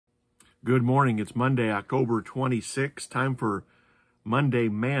Good morning. It's Monday, October 26th. Time for Monday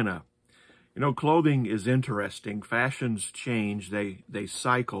Manna. You know, clothing is interesting. Fashions change. They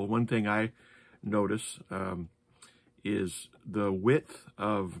cycle. One thing I notice is the width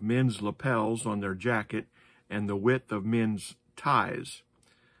of men's lapels on their jacket and the width of men's ties.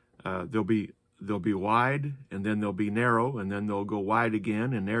 They'll be wide, and then they'll be narrow, and then they'll go wide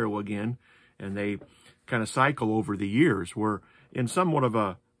again and narrow again, and they kind of cycle over the years. We're in somewhat of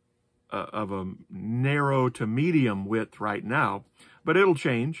a narrow to medium width right now, but it'll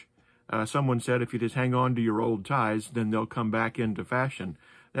change. Someone said if you just hang on to your old ties, then they'll come back into fashion.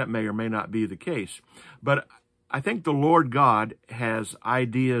 That may or may not be the case. But I think the Lord God has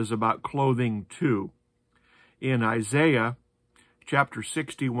ideas about clothing too. In Isaiah chapter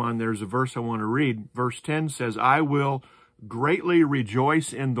 61, there's a verse I want to read. Verse 10 says, "I will greatly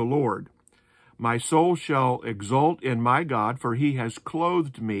rejoice in the Lord. My soul shall exult in my God, for he has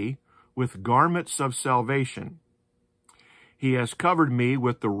clothed me with garments of salvation. He has covered me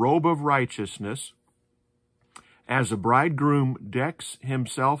with the robe of righteousness, as a bridegroom decks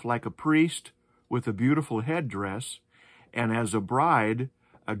himself like a priest with a beautiful headdress, and as a bride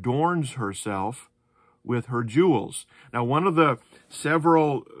adorns herself with her jewels." Now, one of the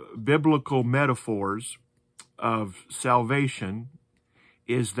several biblical metaphors of salvation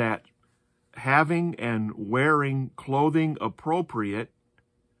is that having and wearing clothing appropriate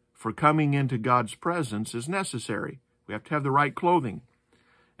for coming into God's presence is necessary. We have to have the right clothing.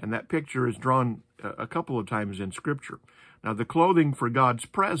 And that picture is drawn a couple of times in Scripture. Now, the clothing for God's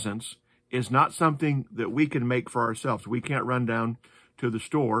presence is not something that we can make for ourselves. We can't run down to the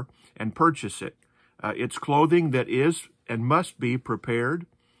store and purchase it. It's clothing that is and must be prepared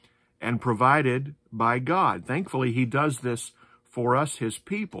and provided by God. Thankfully, He does this for us, His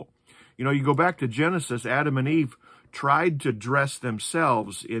people. You know, you go back to Genesis, Adam and Eve tried to dress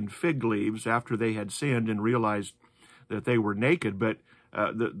themselves in fig leaves after they had sinned and realized that they were naked, but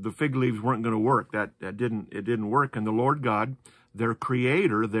the fig leaves weren't going to work. It didn't work. And the Lord God, their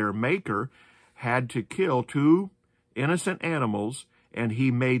creator, their maker, had to kill two innocent animals, and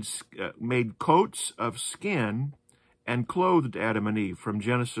He made coats of skin and clothed Adam and Eve, from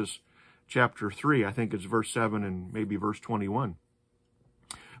Genesis chapter 3. I think it's verse 7 and maybe verse 21.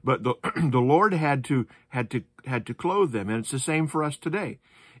 But the Lord had to clothe them, and it's the same for us today.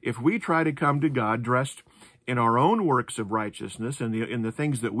 If we try to come to God dressed in our own works of righteousness and in the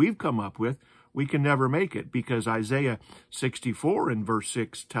things that we've come up with, we can never make it, because Isaiah 64 in verse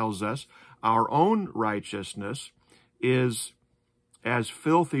 6 tells us our own righteousness is as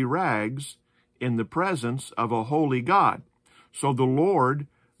filthy rags in the presence of a holy God. So the Lord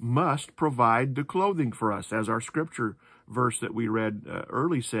must provide the clothing for us, as our scripture verse that we read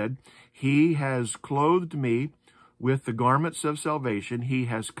early said, "He has clothed me with the garments of salvation. He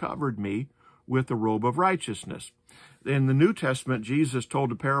has covered me with the robe of righteousness." In the New Testament, Jesus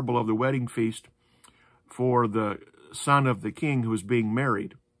told a parable of the wedding feast for the son of the king who was being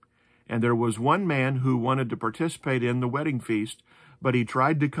married. And there was one man who wanted to participate in the wedding feast, but he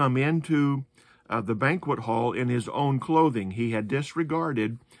tried to come into the banquet hall in his own clothing. He had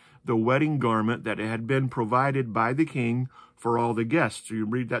disregarded the wedding garment that had been provided by the king for all the guests. So you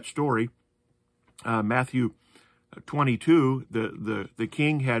read that story, Matthew 22, the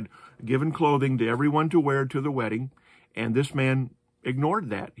king had given clothing to everyone to wear to the wedding, and this man ignored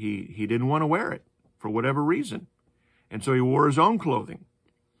that. He didn't want to wear it for whatever reason. And so he wore his own clothing.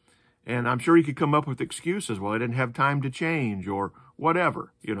 And I'm sure he could come up with excuses. Well, I didn't have time to change or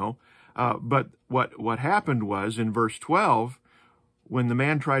whatever, you know. But what happened was, in verse 12, when the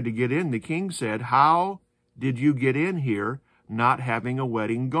man tried to get in, the king said, "How did you get in here not having a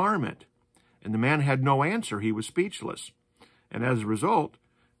wedding garment?" And the man had no answer. He was speechless. And as a result,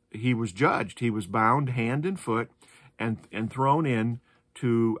 he was judged. He was bound hand and foot and thrown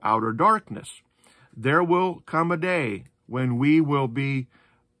into outer darkness. There will come a day when we will be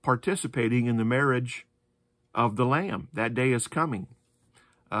participating in the marriage of the Lamb. That day is coming.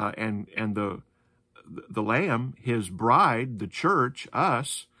 And the Lamb, His bride, the church,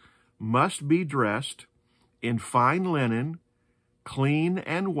 us, must be dressed in fine linen, clean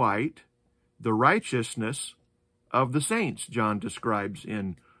and white, the righteousness of the saints, John describes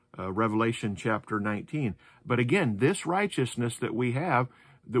in Revelation chapter 19. But again, this righteousness that we have,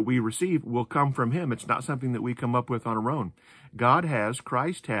 that we receive, will come from Him. It's not something that we come up with on our own. God has,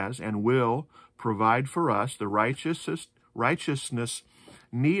 Christ has, and will provide for us the righteousness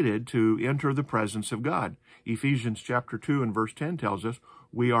needed to enter the presence of God. Ephesians chapter 2 and verse 10 tells us,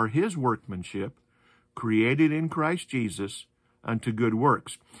 "We are His workmanship, created in Christ Jesus unto good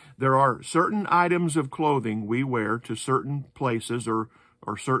works." There are certain items of clothing we wear to certain places or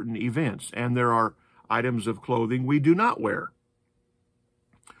or certain events. And there are items of clothing we do not wear.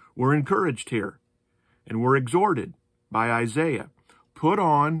 We're encouraged here, and we're exhorted by Isaiah. Put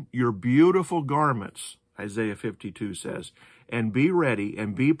on your beautiful garments, Isaiah 52 says, and be ready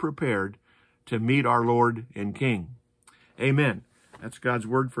and be prepared to meet our Lord and King. Amen. That's God's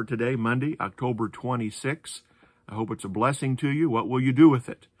word for today, Monday, October 26. I hope it's a blessing to you. What will you do with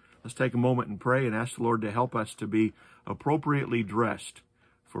it? Let's take a moment and pray and ask the Lord to help us to be appropriately dressed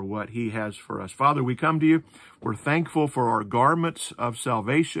for what he has for us. Father, we come to you. We're thankful for our garments of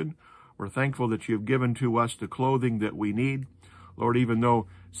salvation. We're thankful that you've given to us the clothing that we need. Lord, even though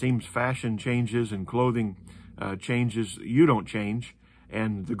it seems fashion changes and clothing changes, you don't change.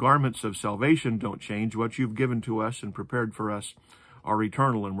 And the garments of salvation don't change. What you've given to us and prepared for us are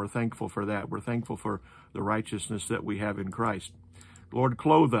eternal, and we're thankful for that. We're thankful for the righteousness that we have in Christ. Lord,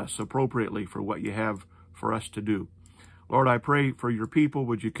 clothe us appropriately for what you have for us to do. Lord, I pray for your people.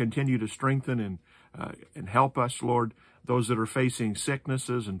 Would you continue to strengthen and help us, Lord, those that are facing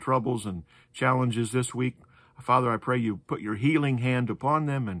sicknesses and troubles and challenges this week. Father, I pray you put your healing hand upon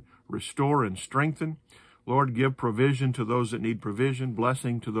them and restore and strengthen. Lord, give provision to those that need provision,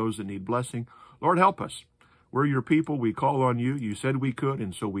 blessing to those that need blessing. Lord, help us. We're your people. We call on you. You said we could,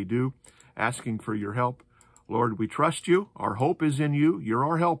 and so we do, asking for your help. Lord, we trust you. Our hope is in you. You're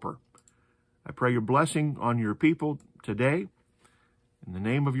our helper. I pray your blessing on your people today. In the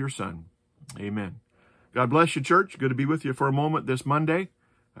name of your Son, amen. God bless you, church. Good to be with you for a moment this Monday.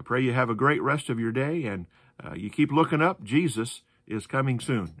 I pray you have a great rest of your day, and you keep looking up. Jesus is coming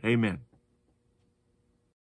soon. Amen.